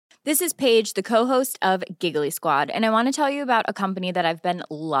This is Paige, the co-host of Giggly Squad, and I want to tell you about a company that I've been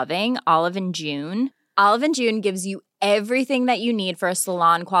loving, Olive & June. Olive & June gives you everything that you need for a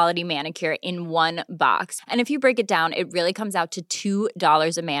salon-quality manicure in one box. And if you break it down, it really comes out to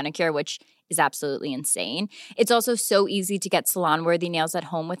 $2 a manicure, which is absolutely insane. It's also so easy to get salon-worthy nails at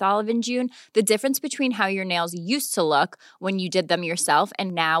home with Olive & June. The difference between how your nails used to look when you did them yourself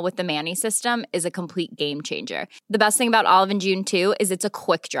and now with the Mani system is a complete game changer. The best thing about Olive & June, too, is it's a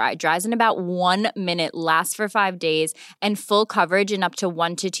quick dry. Dries in about 1 minute, lasts for 5 days, and full coverage in up to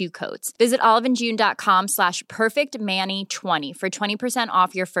 1 to 2 coats. Visit oliveandjune.com/perfectmani20 for 20%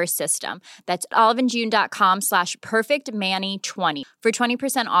 off your first system. That's oliveandjune.com/perfectmani20 for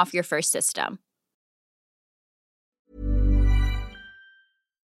 20% off your first system.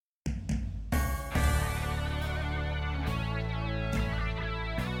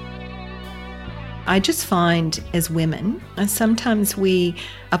 I just find as women, and sometimes we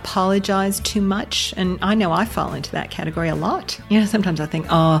apologize too much. And I know I fall into that category a lot. Sometimes I think,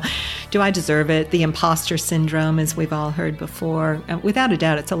 oh, do I deserve it? The imposter syndrome, as we've all heard before. Without a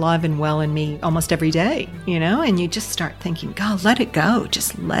doubt, it's alive and well in me almost every day, and you just start thinking, God, let it go.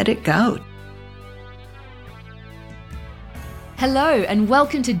 Just let it go. Hello and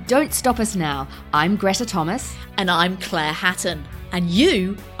welcome to Don't Stop Us Now. I'm Greta Thomas. And I'm Claire Hatton. And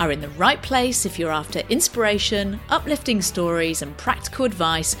you are in the right place if you're after inspiration, uplifting stories and practical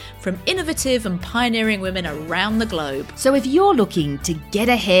advice from innovative and pioneering women around the globe. So if you're looking to get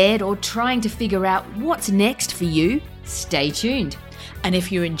ahead or trying to figure out what's next for you, stay tuned. And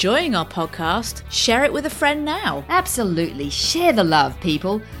if you're enjoying our podcast, share it with a friend now. Absolutely. Share the love,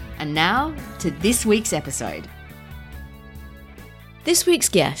 people. And now to this week's episode. This week's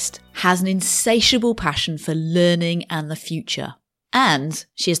guest has an insatiable passion for learning and the future. And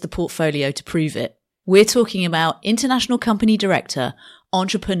she has the portfolio to prove it. We're talking about international company director,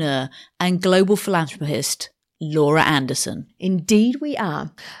 entrepreneur, and global philanthropist, Laura Anderson. Indeed we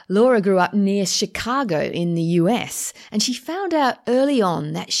are. Laura grew up near Chicago in the US, and she found out early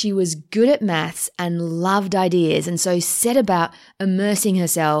on that she was good at maths and loved ideas, and so set about immersing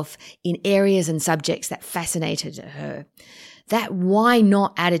herself in areas and subjects that fascinated her. That why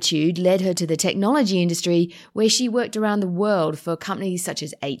not attitude led her to the technology industry, where she worked around the world for companies such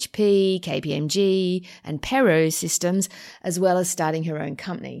as HP, KPMG, and Perot Systems, as well as starting her own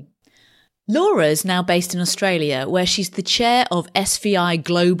company. Laura is now based in Australia, where she's the chair of SVI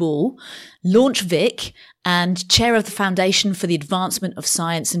Global, LaunchVic, and chair of the Foundation for the Advancement of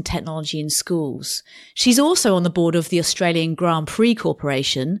Science and Technology in Schools. She's also on the board of the Australian Grand Prix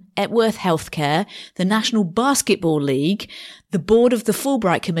Corporation, Epworth Healthcare, the National Basketball League, the board of the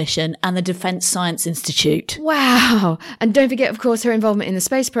Fulbright Commission, and the Defence Science Institute. Wow! And don't forget, of course, her involvement in the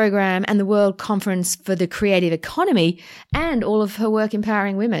space program and the World Conference for the Creative Economy, and all of her work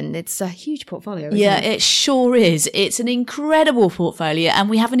empowering women. It's a huge portfolio, isn't it? It sure is. It's an incredible portfolio, and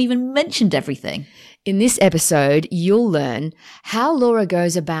we haven't even mentioned everything. In this episode, you'll learn how Laura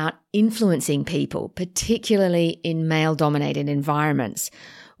goes about influencing people, particularly in male-dominated environments,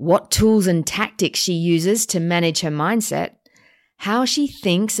 what tools and tactics she uses to manage her mindset, how she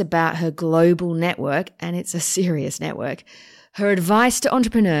thinks about her global network, and it's a serious network, her advice to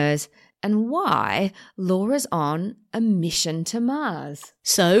entrepreneurs, and why Laura's on a mission to Mars.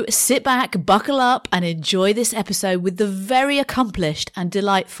 So sit back, buckle up, and enjoy this episode with the very accomplished and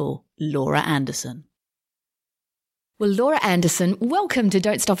delightful Laura Anderson. Well, Laura Anderson, welcome to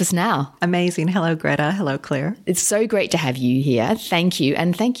Don't Stop Us Now. Amazing. Hello, Greta. Hello, Claire. It's so great to have you here. Thank you.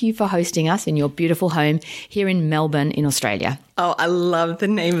 And thank you for hosting us in your beautiful home here in Melbourne in Australia. Oh, I love the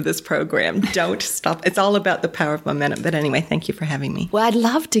name of this program. Don't stop. It's all about the power of momentum. But anyway, thank you for having me. Well, I'd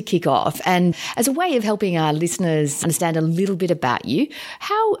love to kick off. And as a way of helping our listeners understand a little bit about you,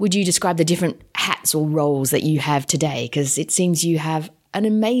 how would you describe the different hats or roles that you have today? Because it seems you have an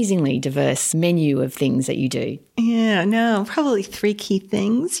amazingly diverse menu of things that you do. Yeah, no, probably 3 key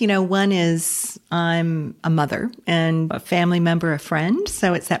things. One is I'm a mother and a family member, a friend.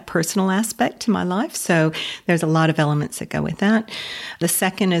 So it's that personal aspect to my life. So there's a lot of elements that go with that. The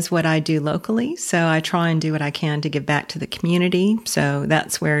second is what I do locally. So I try and do what I can to give back to the community. So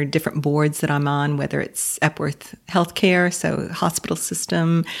that's where different boards that I'm on, whether it's Epworth Healthcare, so hospital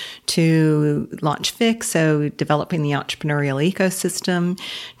system, to LaunchVic, so developing the entrepreneurial ecosystem,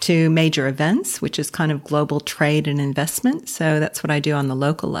 to major events, which is kind of global trade and investment. So that's what I do on the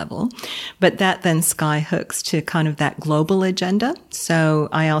local level. But that then skyhooks to kind of that global agenda. So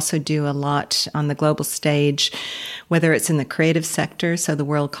I also do a lot on the global stage, whether it's in the creative sector, so the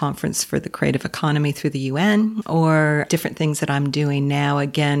World Conference for the Creative Economy through the UN, or different things that I'm doing now,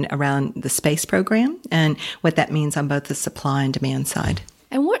 again, around the space program and what that means on both the supply and demand side.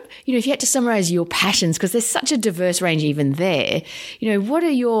 And what, if you had to summarize your passions, because there's such a diverse range even there, what are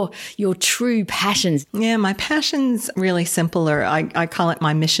your true passions? Yeah, my passion's really simple, or I call it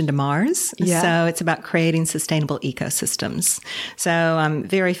my mission to Mars. Yeah. So it's about creating sustainable ecosystems. So I'm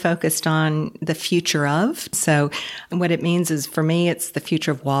very focused on the future of. So what it means is, for me, it's the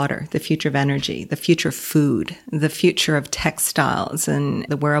future of water, the future of energy, the future of food, the future of textiles and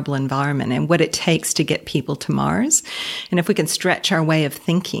the wearable environment, and what it takes to get people to Mars. And if we can stretch our way of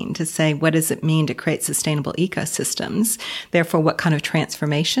thinking to say, what does it mean to create sustainable ecosystems? Therefore, what kind of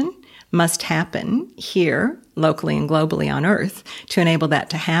transformation must happen here, locally and globally on Earth, to enable that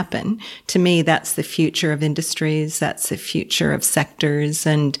to happen? To me, that's the future of industries, that's the future of sectors,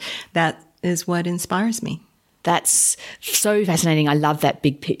 and that is what inspires me. That's so fascinating. I love that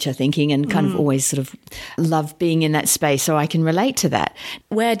big picture thinking and kind of always sort of love being in that space, so I can relate to that.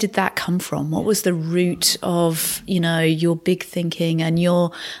 Where did that come from? What was the root of, your big thinking and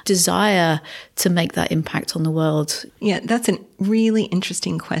your desire to make that impact on the world? Yeah, that's a really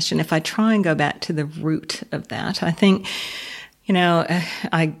interesting question. If I try and go back to the root of that, I think,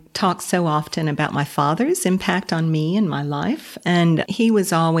 I talk so often about my father's impact on me and my life. And he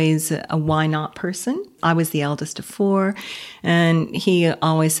was always a why not person. I was the eldest of 4. And he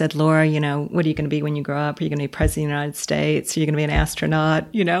always said, Laura, what are you going to be when you grow up? Are you going to be president of the United States? Are you going to be an astronaut?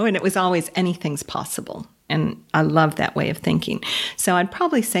 And it was always anything's possible. And I love that way of thinking. So I'd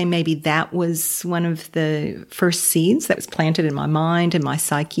probably say maybe that was one of the first seeds that was planted in my mind and my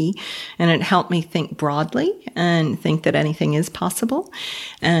psyche. And it helped me think broadly and think that anything is possible.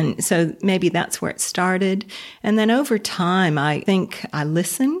 And so maybe that's where it started. And then over time, I think I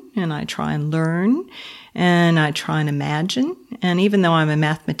listen and I try and learn and I try and imagine. And even though I'm a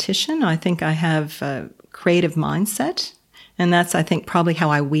mathematician, I think I have a creative mindset. And that's, I think, probably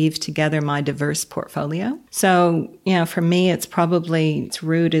how I weave together my diverse portfolio. So, for me, its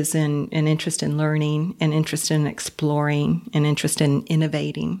root is in an interest in learning, an interest in exploring, an interest in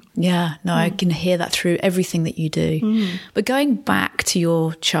innovating. Yeah, no, I can hear that through everything that you do. But going back to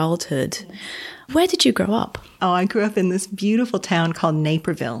your childhood, where did you grow up? Oh, I grew up in this beautiful town called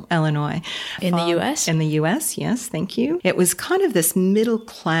Naperville, Illinois. In the U.S.? In the U.S., yes, thank you. It was kind of this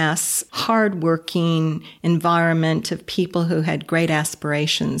middle-class, hard-working environment of people who had great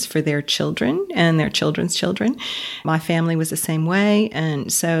aspirations for their children and their children's children. My family was the same way,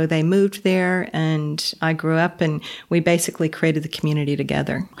 and so they moved there, and I grew up, and we basically created the community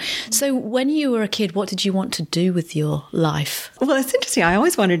together. So when you were a kid, what did you want to do with your life? Well, it's interesting. I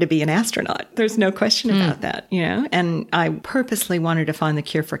always wanted to be an astronaut. There's no question about that. And I purposely wanted to find the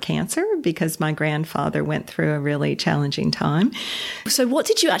cure for cancer because my grandfather went through a really challenging time. So what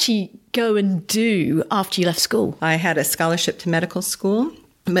did you actually go and do after you left school? I had a scholarship to medical school.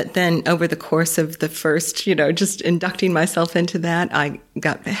 But then over the course of the first, just inducting myself into that, I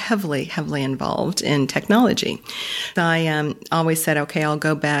got heavily involved in technology. I always said, okay, I'll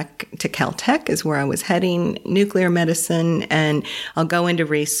go back to Caltech is where I was heading, nuclear medicine, and I'll go into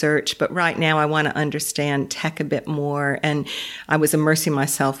research. But right now I want to understand tech a bit more. And I was immersing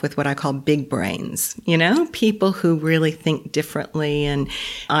myself with what I call big brains, people who really think differently. And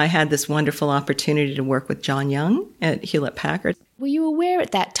I had this wonderful opportunity to work with John Young at Hewlett-Packard. Were you aware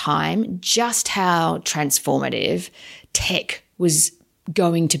at that time just how transformative tech was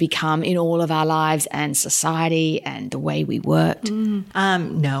going to become in all of our lives and society and the way we worked?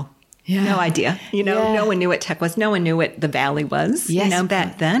 No. Yeah. No idea. No one knew what tech was. No one knew what the Valley was. Yes.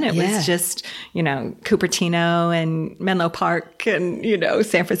 Back then it was just, Cupertino and Menlo Park and,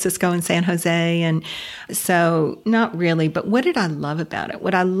 San Francisco and San Jose. And so not really. But what did I love about it?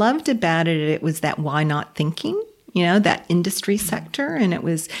 What I loved about it was that why not thinking. That industry sector, and it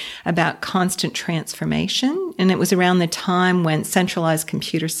was about constant transformation. And it was around the time when centralized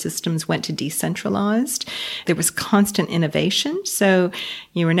computer systems went to decentralized. There was constant innovation, so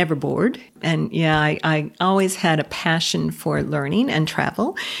you were never bored. And I always had a passion for learning and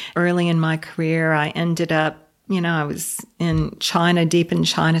travel. Early in my career, I ended up, I was in China, deep in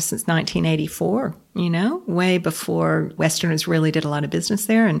China since 1984. Way before Westerners really did a lot of business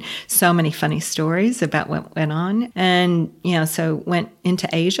there, and so many funny stories about what went on. And, so went into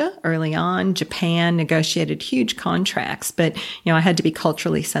Asia early on, Japan, negotiated huge contracts, but, I had to be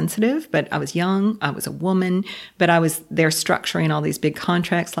culturally sensitive, but I was young, I was a woman, but I was there structuring all these big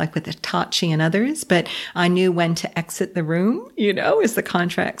contracts like with Hitachi and others, but I knew when to exit the room, as the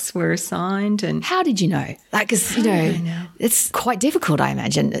contracts were signed. And how did you know? Because, it's quite difficult, I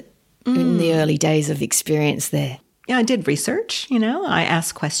imagine, in the early days of the experience there. I did research, I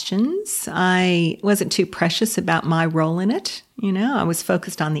asked questions. I wasn't too precious about my role in it. I was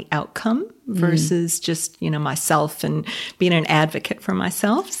focused on the outcome versus just, myself and being an advocate for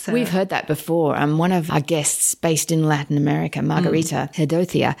myself. So. We've heard that before. One of our guests based in Latin America, Margarita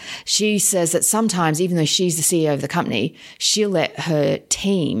Hedothia, she says that sometimes, even though she's the CEO of the company, she'll let her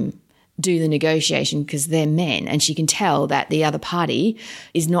team do the negotiation because they're men, and she can tell that the other party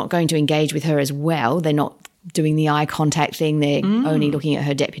is not going to engage with her as well. They're not doing the eye contact thing. They're only looking at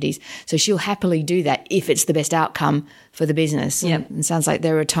her deputies. So she'll happily do that if it's the best outcome for the business. Yep. And it sounds like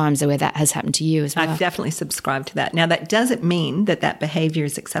there are times where that has happened to you as well. I've definitely subscribed to that. Now, that doesn't mean that behavior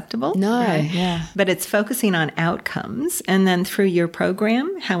is acceptable. No, right? yeah. But it's focusing on outcomes. And then through your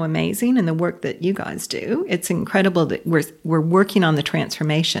program, how amazing, and the work that you guys do, it's incredible that we're working on the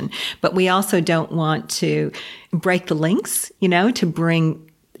transformation. But we also don't want to break the links, to bring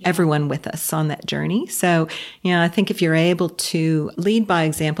everyone with us on that journey. So, I think if you're able to lead by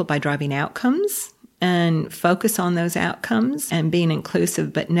example by driving outcomes and focus on those outcomes and being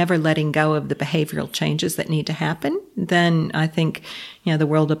inclusive, but never letting go of the behavioral changes that need to happen, then I think, the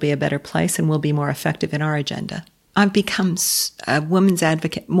world will be a better place and we'll be more effective in our agenda. I've become a woman's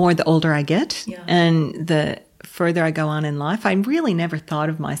advocate more the older I get and the further I go on in life. I really never thought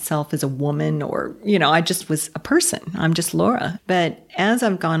of myself as a woman or, I just was a person. I'm just Laura. But as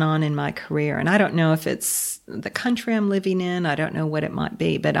I've gone on in my career, and I don't know if it's the country I'm living in, I don't know what it might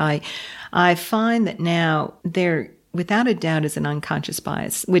be, but I find that now there, without a doubt, is an unconscious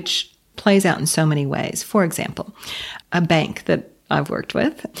bias, which plays out in so many ways. For example, a bank that I've worked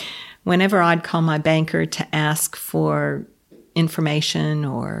with, whenever I'd call my banker to ask for information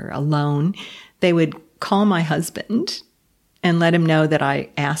or a loan, they would call my husband and let him know that I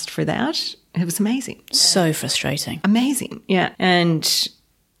asked for that. It was amazing. So frustrating. Amazing. Yeah. And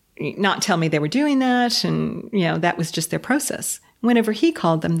not tell me they were doing that. And, that was just their process. Whenever he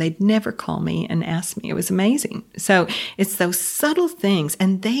called them, they'd never call me and ask me. It was amazing. So it's those subtle things,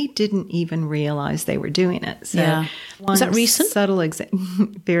 and they didn't even realize they were doing it. So Was that recent? Subtle,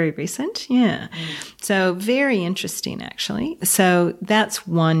 very recent. Yeah. So very interesting, actually. So that's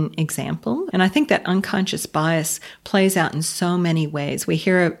one example. And I think that unconscious bias plays out in so many ways. We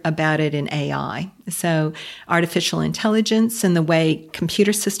hear about it in AI. So artificial intelligence and the way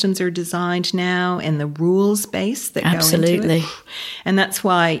computer systems are designed now and the rules base that go into it. And that's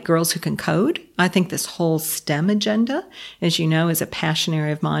why girls who can code, I think this whole STEM agenda, as you know, is a passion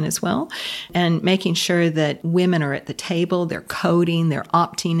area of mine as well. And making sure that women are at the table, they're coding, they're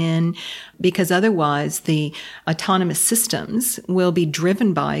opting in, because otherwise the autonomous systems will be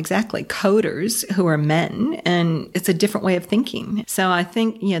driven by exactly coders who are men, and it's a different way of thinking. So I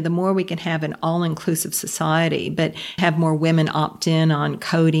think, the more we can have an all-inclusive society, but have more women opt in on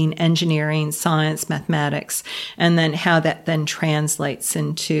coding, engineering, science, mathematics, and then how that then translates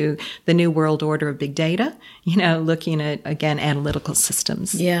into the new world order of big data, looking at, again, analytical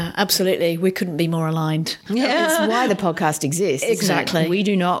systems. Yeah, absolutely. We couldn't be more aligned. Yeah. It's why the podcast exists. Exactly. We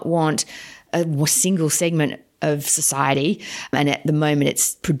do not want a single segment of society, and at the moment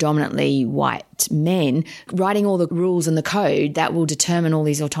it's predominantly white men, writing all the rules and the code that will determine all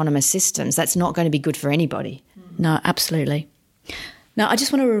these autonomous systems. That's not going to be good for anybody. No, absolutely. Now, I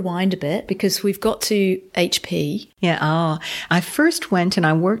just want to rewind a bit because we've got to HP. Yeah. I first went and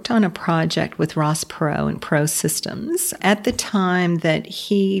I worked on a project with Ross Perot and Perot Systems at the time that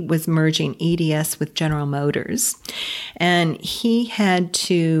he was merging EDS with General Motors. And he had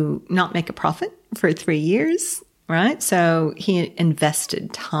to not make a profit for 3 years. Right. So he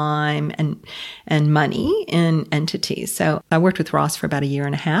invested time and money in entities. So I worked with Ross for about 1.5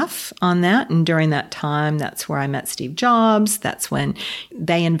 years on that. And during that time, that's where I met Steve Jobs. That's when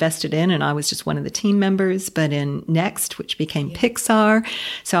they invested in, and I was just one of the team members, but in Next, which became Pixar.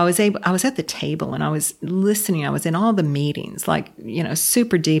 So I was at the table and I was listening. I was in all the meetings,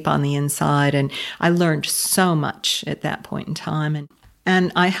 super deep on the inside. And I learned so much at that point in time.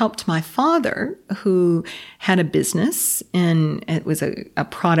 And I helped my father, who had a business, and it was a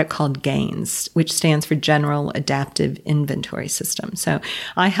product called GAINS, which stands for General Adaptive Inventory System. So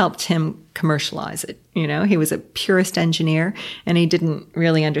I helped him commercialize it. He was a purist engineer, and he didn't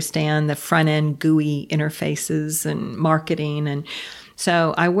really understand the front-end GUI interfaces and marketing. And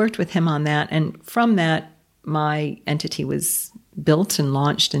so I worked with him on that. And from that, my entity was built and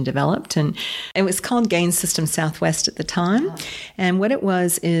launched and developed. And it was called Gain Systems Southwest at the time. And what it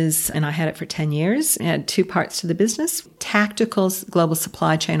was is, and I had it for 10 years, it had two parts to the business. Tactical global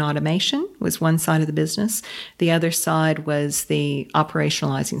supply chain automation was one side of the business. The other side was the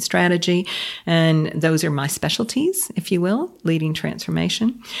operationalizing strategy. And those are my specialties, if you will, leading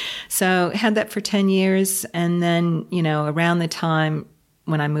transformation. So had that for 10 years. And then, around the time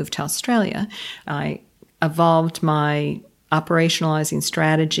when I moved to Australia, I evolved my operationalizing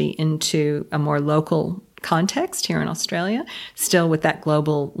strategy into a more local context here in Australia, still with that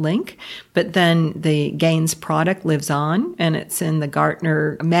global link. But then the Gains product lives on, and it's in the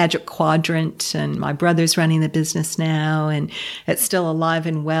Gartner Magic Quadrant, and my brother's running the business now, and it's still alive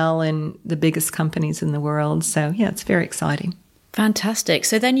and well in the biggest companies in the world. So yeah, it's very exciting. Fantastic.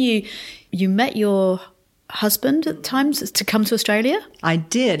 So then you met your husband at times to come to Australia? I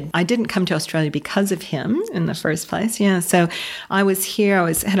did. I didn't come to Australia because of him in the first place. Yeah. So I was here.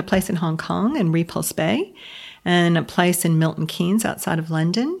 Had a place in Hong Kong in Repulse Bay and a place in Milton Keynes outside of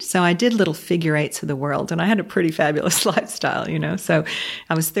London. So I did little figure eights of the world, and I had a pretty fabulous lifestyle, So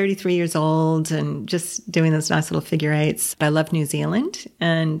I was 33 years old and just doing those nice little figure eights. I love New Zealand,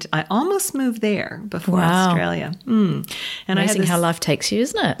 and I almost moved there before Australia. And amazing how life takes you,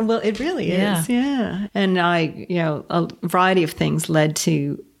 isn't it? Well, it really is. Yeah. And a variety of things led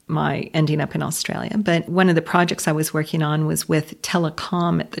to my ending up in Australia. But one of the projects I was working on was with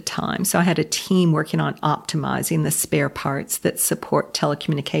telecom at the time. So I had a team working on optimizing the spare parts that support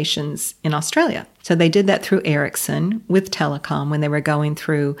telecommunications in Australia. So they did that through Ericsson with telecom when they were going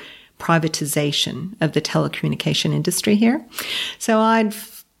through privatization of the telecommunication industry here. So I'd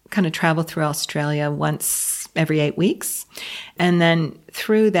kind of travel through Australia once every 8 weeks. And then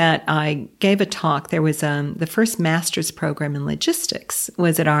through that, I gave a talk. There was the first master's program in logistics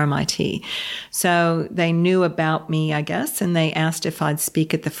was at RMIT. So they knew about me, I guess, and they asked if I'd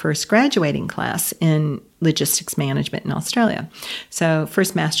speak at the first graduating class in logistics management in Australia. So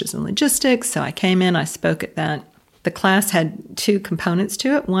first master's in logistics. So I came in, I spoke at that. The class had two components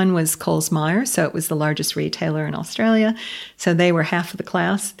to it. One was Coles Myer, so it was the largest retailer in Australia. So they were half of the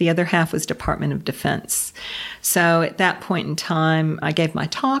class. The other half was Department of Defense. So at that point in time, I gave my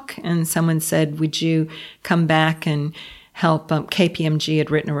talk, and someone said, would you come back and help? KPMG had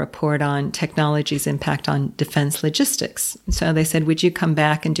written a report on technology's impact on defense logistics. So they said, would you come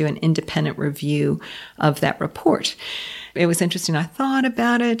back and do an independent review of that report? It was interesting. I thought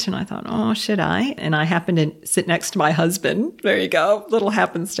about it and I thought, oh, should I? And I happened to sit next to my husband. There you go. Little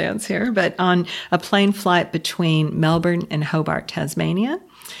happenstance here. But on a plane flight between Melbourne and Hobart, Tasmania.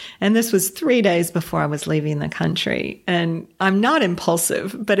 And this was 3 days before I was leaving the country. And I'm not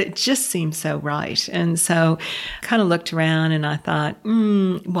impulsive, but it just seemed so right. And so I kind of looked around and I thought,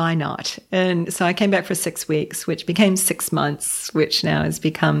 why not? And so I came back for 6 weeks, which became 6 months, which now has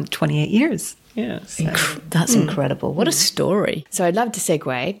become 28 years. Yeah, so. That's incredible. What a story. So I'd love to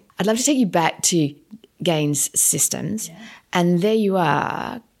segue. I'd love to take you back to Gains Systems. Yeah. And there you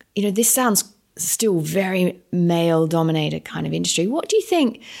are. This sounds still very male-dominated kind of industry. What do you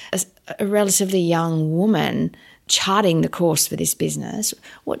think, as a relatively young woman charting the course for this business,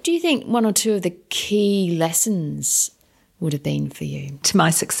 what do you think one or two of the key lessons would have been for you? To my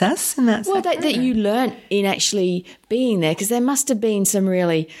success in that sector? Well, that you learnt in actually being there, because there must have been some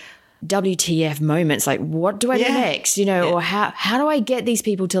really WTF moments, like what do I do next, or how do I get these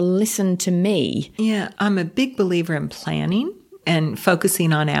people to listen to me? Yeah, I'm a big believer in planning and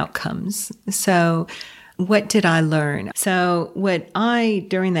focusing on outcomes. So what did I learn? So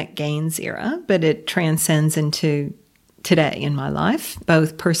during that Gains era, but it transcends into today in my life,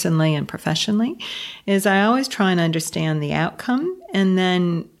 both personally and professionally, is I always try and understand the outcome and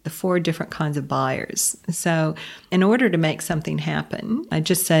then the 4 different kinds of buyers. So in order to make something happen, I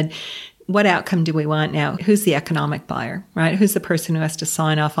just said, what outcome do we want now? Who's the economic buyer, right? Who's the person who has to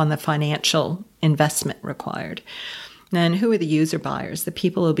sign off on the financial investment required? And who are the user buyers, the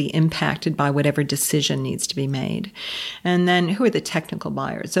people who will be impacted by whatever decision needs to be made? And then who are the technical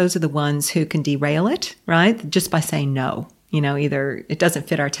buyers? Those are the ones who can derail it, right? Just by saying no. Either it doesn't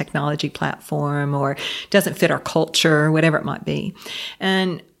fit our technology platform or doesn't fit our culture, or whatever it might be.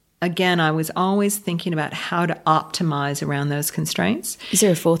 And again, I was always thinking about how to optimize around those constraints. Is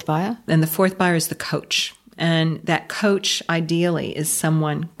there a fourth buyer? And the fourth buyer is the coach. And that coach ideally is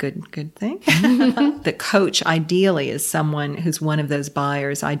someone, good thing. The coach ideally is someone who's one of those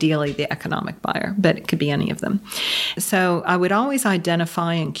buyers, ideally the economic buyer, but it could be any of them. So I would always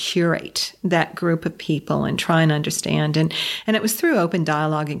identify and curate that group of people and try and understand. And it was through open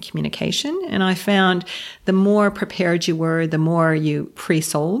dialogue and communication. And I found the more prepared you were, the more you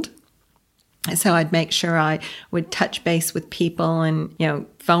pre-sold. So I'd make sure I would touch base with people and,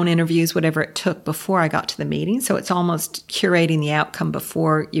 phone interviews, whatever it took before I got to the meeting. So it's almost curating the outcome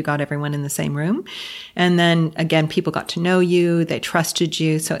before you got everyone in the same room. And then again, people got to know you, they trusted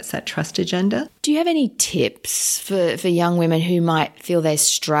you. So it's that trust agenda. Do you have any tips for young women who might feel they're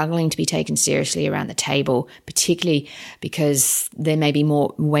struggling to be taken seriously around the table, particularly because there may be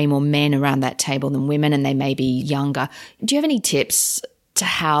way more men around that table than women and they may be younger? Do you have any tips to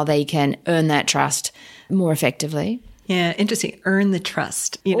how they can earn that trust more effectively? Yeah, interesting. Earn the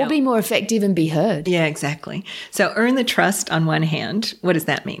trust. Or be more effective and be heard. Yeah, exactly. So earn the trust on one hand. What does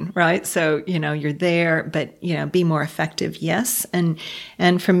that mean, right? So, you're there, but, be more effective. Yes. And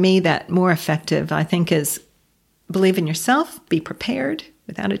for me, that more effective, I think, is believe in yourself, be prepared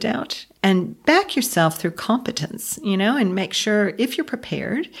without a doubt, and back yourself through competence, and make sure if you're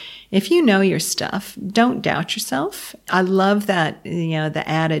prepared, if you know your stuff, don't doubt yourself. I love that, the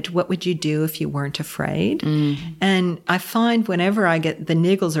adage, what would you do if you weren't afraid? And I find whenever I get the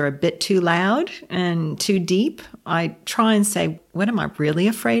niggles are a bit too loud and too deep, I try and say, what am I really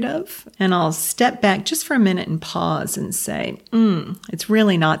afraid of? And I'll step back just for a minute and pause and say, it's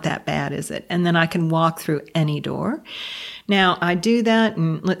really not that bad, is it? And then I can walk through any door. Now, I do that,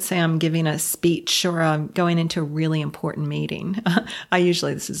 and let's say I'm giving a speech or I'm going into a really important meeting.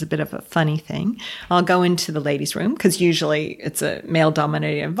 This is a bit of a funny thing. I'll go into the ladies' room because usually it's a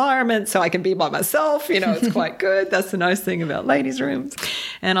male-dominated environment, so I can be by myself. It's quite good. That's the nice thing about ladies' rooms.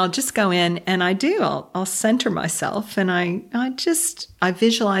 And I'll just go in, and I'll center myself, and I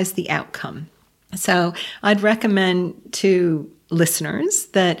visualize the outcome. So I'd recommend to listeners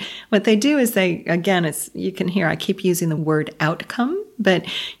that what they do is you can hear I keep using the word outcome, but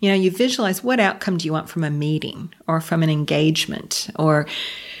you visualize what outcome do you want from a meeting or from an engagement or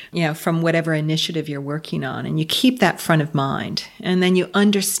from whatever initiative you're working on, and you keep that front of mind, and then you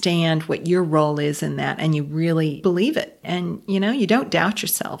understand what your role is in that, and you really believe it, and you don't doubt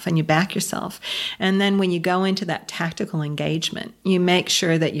yourself, and you back yourself. And then when you go into that tactical engagement, you make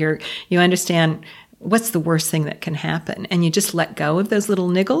sure that you understand what's the worst thing that can happen? And you just let go of those little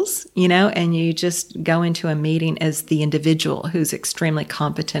niggles, and you just go into a meeting as the individual who's extremely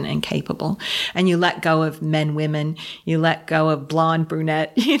competent and capable. And you let go of men, women, you let go of blonde,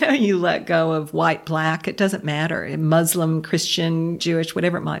 brunette, you let go of white, black. It doesn't matter. Muslim, Christian, Jewish,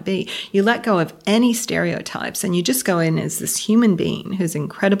 whatever it might be. You let go of any stereotypes and you just go in as this human being who's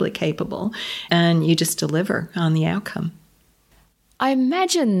incredibly capable, and you just deliver on the outcome. I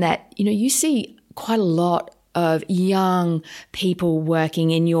imagine that, you see quite a lot of young people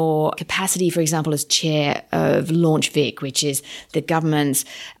working in your capacity, for example, as chair of Launch Vic, which is the government's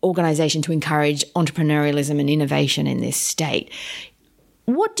organisation to encourage entrepreneurialism and innovation in this state.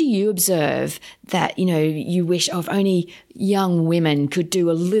 What do you observe that, you wish if only young women could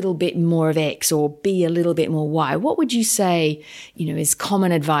do a little bit more of X or be a little bit more Y? What would you say, is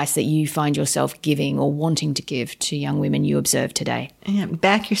common advice that you find yourself giving or wanting to give to young women you observe today? Yeah,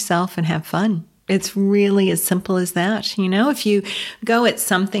 back yourself and have fun. It's really as simple as that. If you go at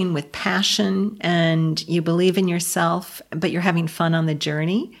something with passion and you believe in yourself, but you're having fun on the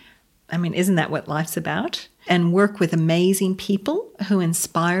journey, isn't that what life's about? And work with amazing people who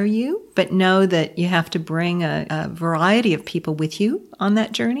inspire you, but know that you have to bring a variety of people with you on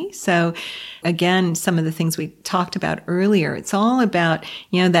that journey. So again, some of the things we talked about earlier, it's all about,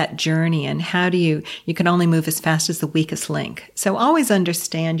 that journey and how do you can only move as fast as the weakest link. So always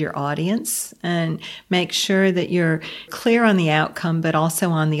understand your audience and make sure that you're clear on the outcome, but also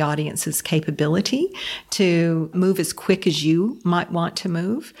on the audience's capability to move as quick as you might want to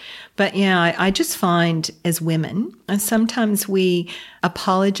move. But I just find as women, and sometimes we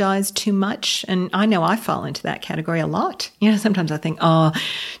apologize too much. And I know I fall into that category a lot. Sometimes I think,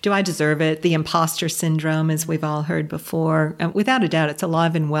 do I deserve it? The imposter syndrome, as we've all heard before. Without a doubt, it's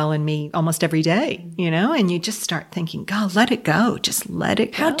alive and well in me almost every day, and you just start thinking, God, let it go. Just let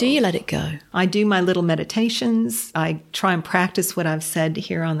it go. How do you let it go? I do my little meditations. I try and practice what I've said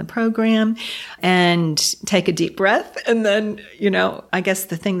here on the program and take a deep breath. And then, I guess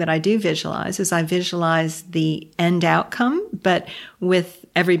the thing that I do visualize is I visualize the end outcome, but with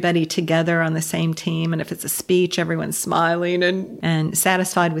everybody together on the same team. And if it's a speech, everyone's smiling and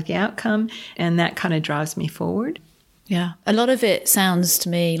satisfied with the outcome. And that kind of drives me forward. Yeah. A lot of it sounds to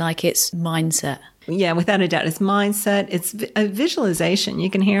me like it's mindset. Yeah, without a doubt. It's mindset. It's a visualization. You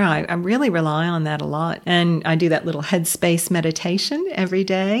can hear I really rely on that a lot. And I do that little headspace meditation every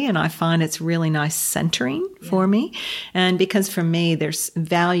day. And I find it's really nice centering for me. And because for me, there's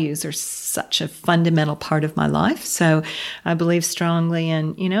values are such a fundamental part of my life. So I believe strongly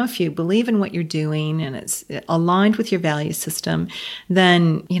in, if you believe in what you're doing and it's aligned with your value system,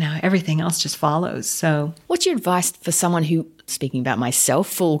 then, everything else just follows. So what's your advice for someone who, speaking about myself,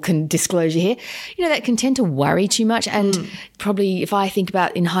 full disclosure here, that can tend to worry too much and probably, if I think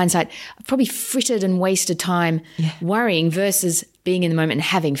about in hindsight, I've probably frittered and wasted time worrying versus being in the moment and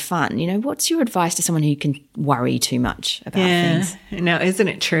having fun. What's your advice to someone who can worry too much about things? No, isn't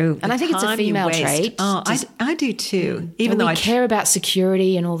it true? And I think it's a female trait. Oh, I do too. Even though I care about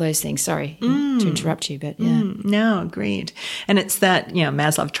security and all those things. Sorry to interrupt you, but yeah. No, agreed. And it's that,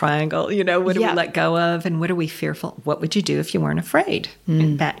 Maslow triangle, what do we let go of and what are we fearful? What would you do if you weren't afraid?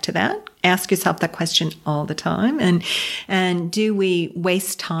 And back to that. Ask yourself that question all the time. And do we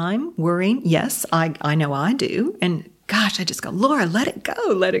waste time worrying? Yes, I know I do. And gosh, I just go, Laura, let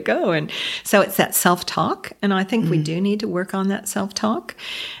it go. And so it's that self-talk. And I think we do need to work on that self-talk.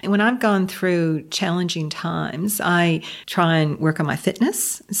 And when I've gone through challenging times, I try and work on my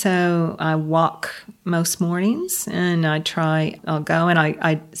fitness. So I walk most mornings and I'll go and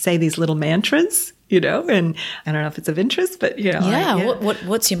I say these little mantras, and I don't know if it's of interest, but,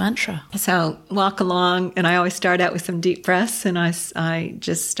 What's your mantra? So walk along, and I always start out with some deep breaths, and I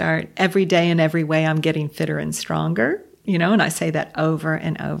just start every day in every way I'm getting fitter and stronger, and I say that over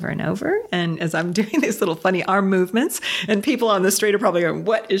and over and over. And as I'm doing these little funny arm movements, and people on the street are probably going,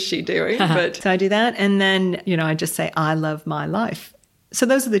 what is she doing? But so I do that. And then, I just say, I love my life. So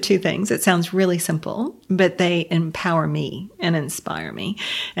those are the two things. It sounds really simple, but they empower me and inspire me.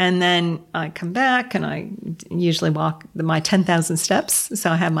 And then I come back and I usually walk my 10,000 steps. So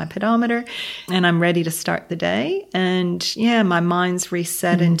I have my pedometer and I'm ready to start the day. And my mind's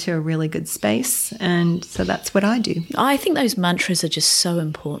reset into a really good space. And so that's what I do. I think those mantras are just so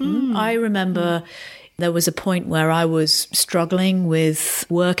important. I remember there was a point where I was struggling with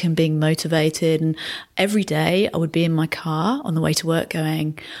work and being motivated. And every day I would be in my car on the way to work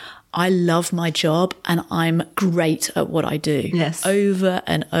going, I love my job and I'm great at what I do. Yes. Over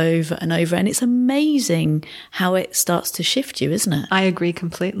and over and over. And it's amazing how it starts to shift you, isn't it? I agree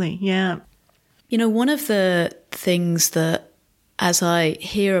completely. Yeah. One of the things that as I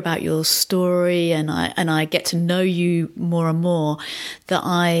hear about your story and I get to know you more and more, that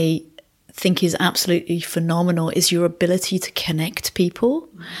I think is absolutely phenomenal is your ability to connect people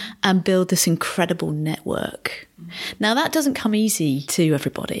and build this incredible network. Now, that doesn't come easy to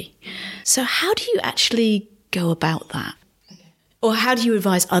everybody. So how do you actually go about that? Or how do you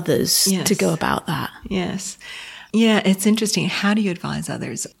advise others to go about that? Yes. Yeah, it's interesting. How do you advise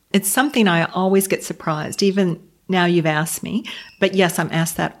others? It's something I always get surprised, even now you've asked me, but yes, I'm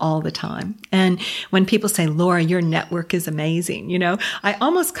asked that all the time. And when people say, Laura, your network is amazing, I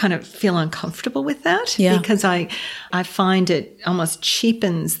almost kind of feel uncomfortable with that because I find it almost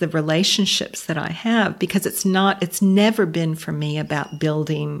cheapens the relationships that I have because it's never been for me about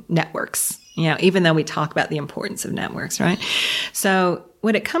building networks, even though we talk about the importance of networks, right? So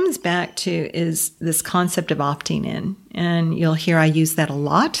what it comes back to is this concept of opting in. And you'll hear I use that a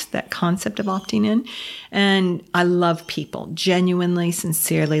lot, that concept of opting in. And I love people, genuinely,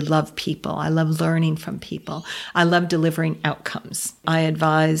 sincerely love people. I love learning from people. I love delivering outcomes. I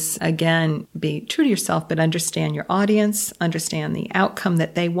advise, again, be true to yourself, but understand your audience, understand the outcome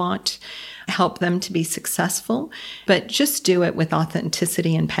that they want, help them to be successful, but just do it with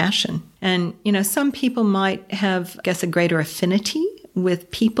authenticity and passion. And, some people might have, a greater affinity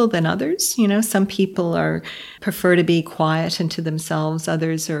with people than others. Some people prefer to be quiet and to themselves.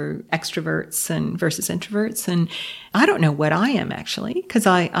 Others are extroverts versus introverts. And I don't know what I am actually, because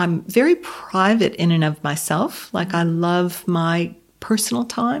I'm very private in and of myself. Like I love my personal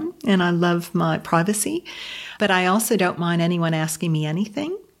time and I love my privacy, but I also don't mind anyone asking me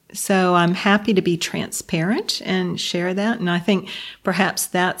anything. So I'm happy to be transparent and share that. And I think perhaps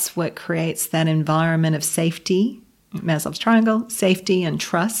that's what creates that environment of safety, Maslow's triangle, safety and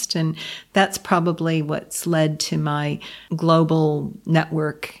trust. And that's probably what's led to my global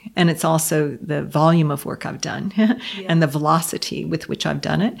network. And it's also the volume of work I've done and the velocity with which I've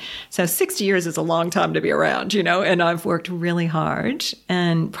done it. So 60 years is a long time to be around, and I've worked really hard,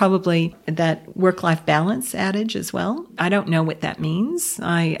 and probably that work-life balance adage as well. I don't know what that means.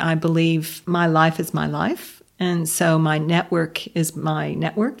 I believe my life is my life. And so my network is my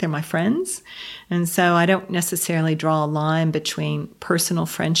network. They're my friends. And so I don't necessarily draw a line between personal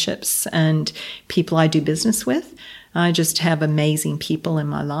friendships and people I do business with. I just have amazing people in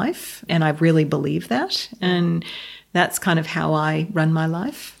my life, and I really believe that. And that's kind of how I run my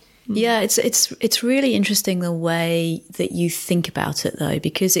life. Yeah, it's really interesting the way that you think about it, though,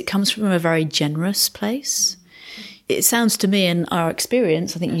 because it comes from a very generous place. It sounds to me, in our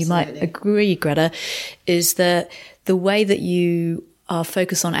experience, I think you might agree, Greta, is that the way that you are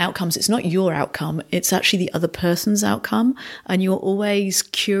focused on outcomes, it's not your outcome, it's actually the other person's outcome. And you're always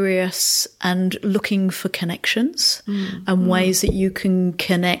curious and looking for connections and ways that you can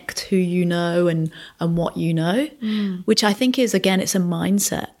connect who you know and what you know, which I think is, again, it's a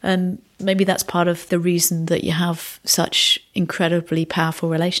mindset. And maybe that's part of the reason that you have such incredibly powerful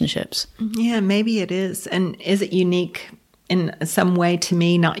relationships. Yeah, maybe it is. And is it unique in some way? To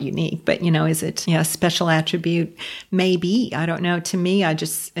me, not unique, but, is it a special attribute? Maybe. I don't know. To me,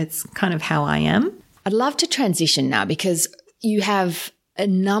 it's kind of how I am. I'd love to transition now, because you have a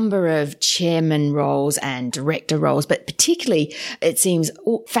number of chairman roles and director roles, but particularly it seems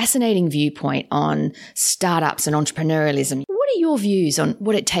a fascinating viewpoint on startups and entrepreneurialism. What are your views on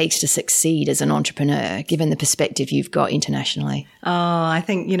what it takes to succeed as an entrepreneur, given the perspective you've got internationally? Oh, I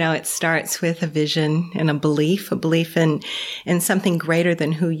think, it starts with a vision and a belief in something greater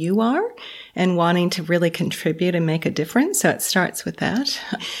than who you are and wanting to really contribute and make a difference. So it starts with that.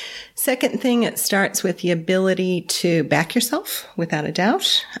 Second thing, it starts with the ability to back yourself, without a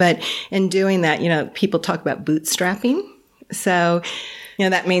doubt. But in doing that, people talk about bootstrapping. So,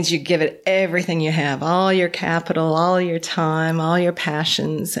 that means you give it everything you have, all your capital, all your time, all your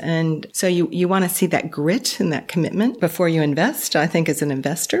passions. And so you want to see that grit and that commitment before you invest. I think as an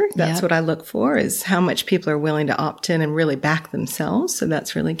investor, that's what I look for, is how much people are willing to opt in and really back themselves. So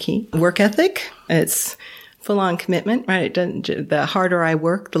that's really key. Work ethic, it's full-on commitment, right? The harder I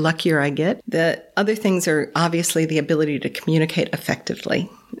work, the luckier I get. The other things are obviously the ability to communicate effectively.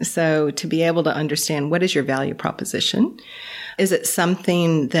 So to be able to understand, what is your value proposition? Is it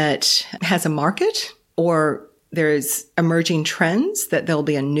something that has a market, or there's emerging trends that there'll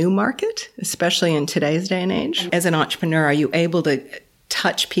be a new market, especially in today's day and age? As an entrepreneur, are you able to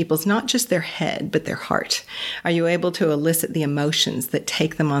touch people's, not just their head, but their heart? Are you able to elicit the emotions that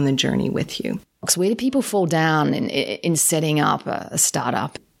take them on the journey with you? So where do people fall down in setting up a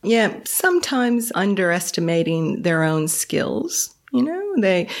startup? Yeah, sometimes underestimating their own skills.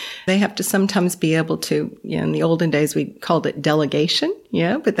 They have to sometimes be able to, in the olden days, we called it delegation,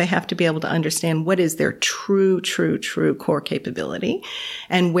 but they have to be able to understand what is their true core capability,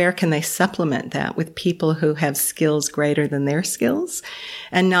 and where can they supplement that with people who have skills greater than their skills,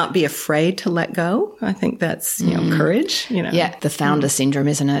 and not be afraid to let go. I think that's, courage, Yeah, the founder syndrome,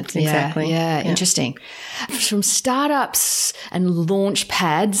 isn't it? Exactly. Yeah, interesting. From startups and launch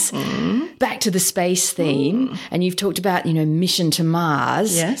pads back to the space theme, and you've talked about, mission to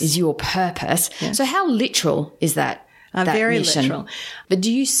Mars is your purpose. Yes. So how literal is that? Very mission? literal. But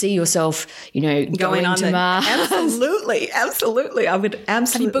do you see yourself, going on to Mars? Absolutely. I would absolutely.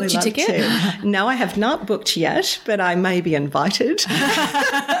 Have you booked your ticket? To. No, I have not booked yet, but I may be invited.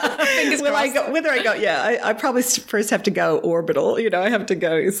 Fingers crossed. I probably first have to go orbital. I have to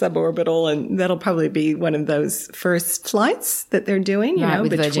go suborbital, and that'll probably be one of those first flights that they're doing.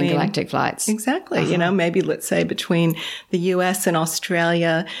 With Virgin Galactic flights. Exactly. Maybe let's say between the U.S. and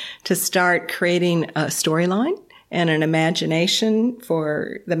Australia, to start creating a storyline and an imagination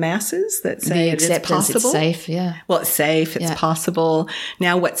for the masses that say it is possible. It's safe, yeah. Well, it's safe, it's possible.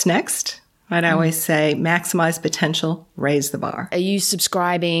 Now what's next? Right? I always say maximize potential, raise the bar. Are you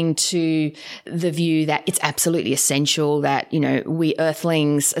subscribing to the view that it's absolutely essential that, we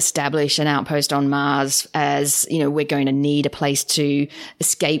Earthlings establish an outpost on Mars, as, we're going to need a place to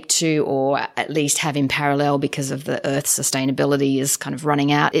escape to, or at least have in parallel, because of the Earth's sustainability is kind of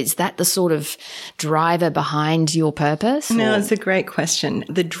running out? Is that the sort of driver behind your purpose? No, it's a great question.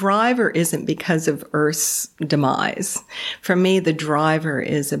 The driver isn't because of Earth's demise. For me, the driver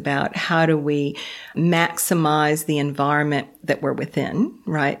is about how do we maximize the environment that we're within,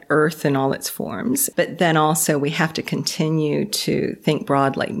 right? Earth in all its forms. But then also we have to continue to think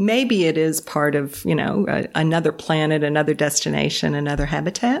broadly. Maybe it is part of, another planet, another destination, another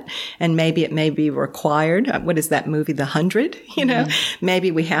habitat. And maybe it may be required. What is that movie, The 100? Maybe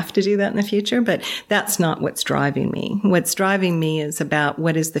we have to do that in the future, but that's not what's driving me. What's driving me is about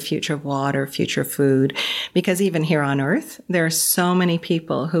what is the future of water, future of food. Because even here on Earth, there are so many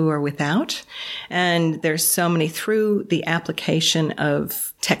people who are without, and there's so many through the application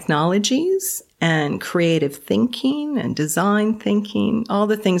of technologies and creative thinking and design thinking, all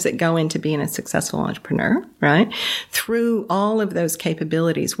the things that go into being a successful entrepreneur, right? Through all of those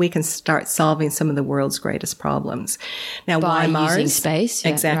capabilities, we can start solving some of the world's greatest problems. Now, why Mars? Using space.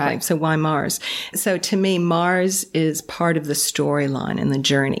 Yeah, exactly. right. So why Mars? So to me, Mars is part of the storyline and the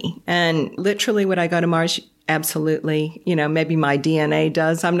journey. And literally, would I go to Mars? Absolutely. Maybe my DNA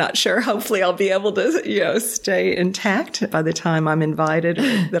does. I'm not sure. Hopefully I'll be able to, stay intact by the time I'm invited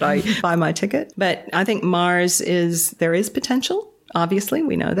or that I buy my ticket. But I think there is potential. Obviously,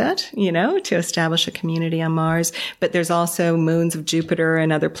 we know that, to establish a community on Mars. But there's also moons of Jupiter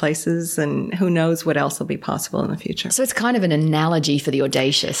and other places, and who knows what else will be possible in the future. So it's kind of an analogy for the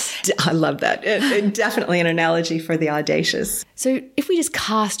audacious. I love that. Definitely an analogy for the audacious. So if we just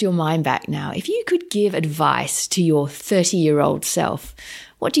cast your mind back now, if you could give advice to your 30-year-old self,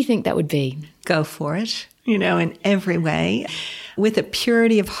 what do you think that would be? Go for it, in every way. With a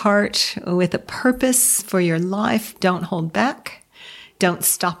purity of heart, with a purpose for your life. Don't hold back. Don't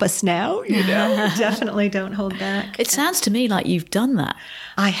stop us now, Definitely don't hold back. It sounds to me like you've done that.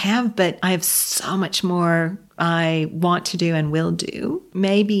 I have, but I have so much more I want to do and will do.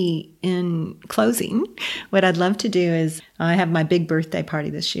 Maybe in closing, what I'd love to do is I have my big birthday party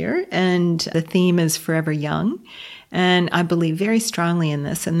this year, and the theme is Forever Young. And I believe very strongly in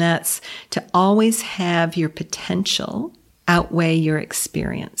this, and that's to always have your potential outweigh your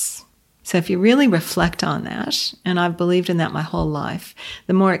experience. So if you really reflect on that, and I've believed in that my whole life,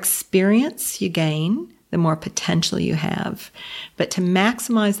 the more experience you gain, the more potential you have. But to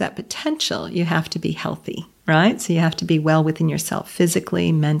maximize that potential, you have to be healthy, right? So you have to be well within yourself,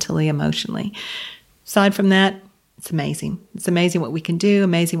 physically, mentally, emotionally. Aside from that, it's amazing. It's amazing what we can do,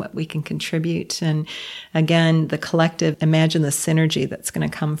 amazing what we can contribute. And again, the collective, imagine the synergy that's going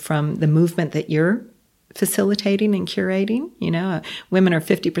to come from the movement that you're facilitating and curating. Women are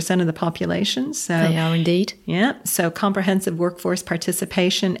 50% of the population. So they are indeed. Yeah. So comprehensive workforce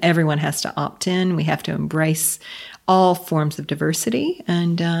participation, everyone has to opt in. We have to embrace all forms of diversity.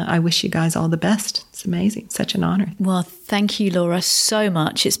 And I wish you guys all the best. It's amazing. Such an honor. Well, thank you, Laura, so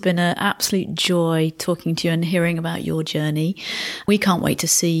much. It's been an absolute joy talking to you and hearing about your journey. We can't wait to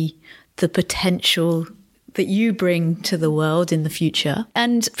see the potential that you bring to the world in the future.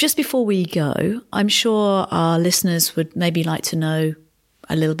 And just before we go, I'm sure our listeners would maybe like to know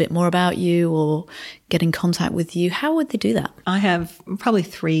a little bit more about you or get in contact with you. How would they do that? I have probably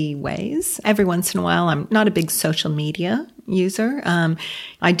 3 ways. Every once in a while, I'm not a big social media user.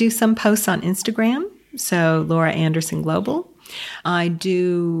 I do some posts on Instagram, so Laura Anderson Global. I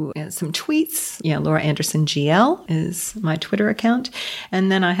do some tweets. Laura Anderson GL is my Twitter account.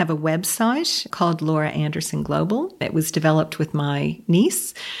 And then I have a website called Laura Anderson Global. It was developed with my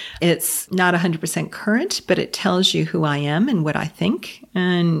niece. It's not 100% current, but it tells you who I am and what I think.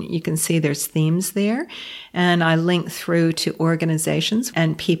 And you can see there's themes there. And I link through to organizations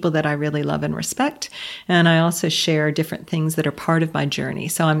and people that I really love and respect. And I also share different things that are part of my journey.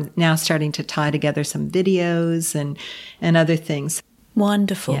 So I'm now starting to tie together some videos and other things.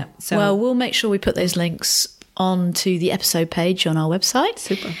 Wonderful. Yeah, well, we'll make sure we put those links onto the episode page on our website.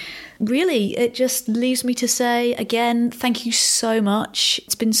 Super. Really, it just leaves me to say again, thank you so much.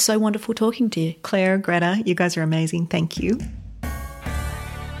 It's been so wonderful talking to you. Claire, Greta, you guys are amazing. Thank you.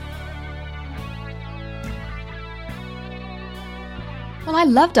 Well, I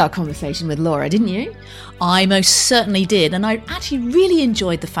loved our conversation with Laura, didn't you? I most certainly did. And I actually really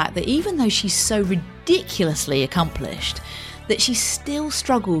enjoyed the fact that even though she's so ridiculously accomplished, that she still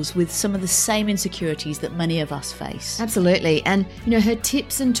struggles with some of the same insecurities that many of us face. Absolutely. And, her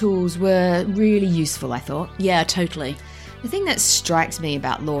tips and tools were really useful, I thought. Yeah, totally. The thing that strikes me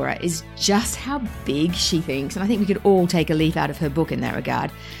about Laura is just how big she thinks, and I think we could all take a leaf out of her book in that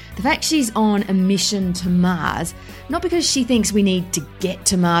regard. The fact she's on a mission to Mars, not because she thinks we need to get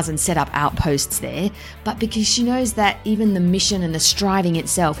to Mars and set up outposts there, but because she knows that even the mission and the striving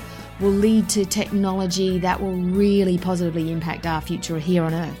itself will lead to technology that will really positively impact our future here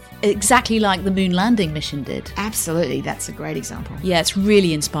on Earth. Exactly like the moon landing mission did. Absolutely, that's a great example. Yeah, it's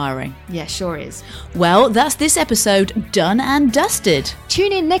really inspiring. Yeah, sure is. Well, that's this episode done and dusted.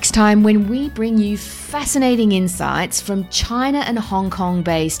 Tune in next time when we bring you fascinating insights from China and Hong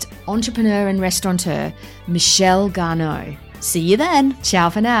Kong-based entrepreneur and restaurateur Michelle Garneau. See you then.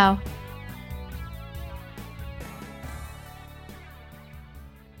 Ciao for now.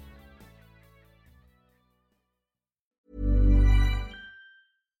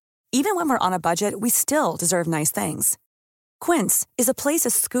 Even when we're on a budget, we still deserve nice things. Quince is a place to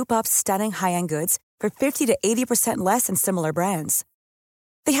scoop up stunning high-end goods for 50 to 80% less than similar brands.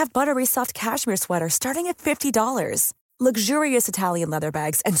 They have buttery soft cashmere sweaters starting at $50, luxurious Italian leather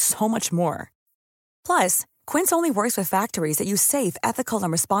bags, and so much more. Plus, Quince only works with factories that use safe, ethical,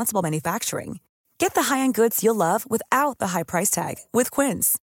 and responsible manufacturing. Get the high-end goods you'll love without the high price tag with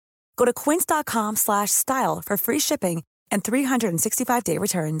Quince. Go to quince.com/style for free shipping and 365-day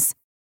returns.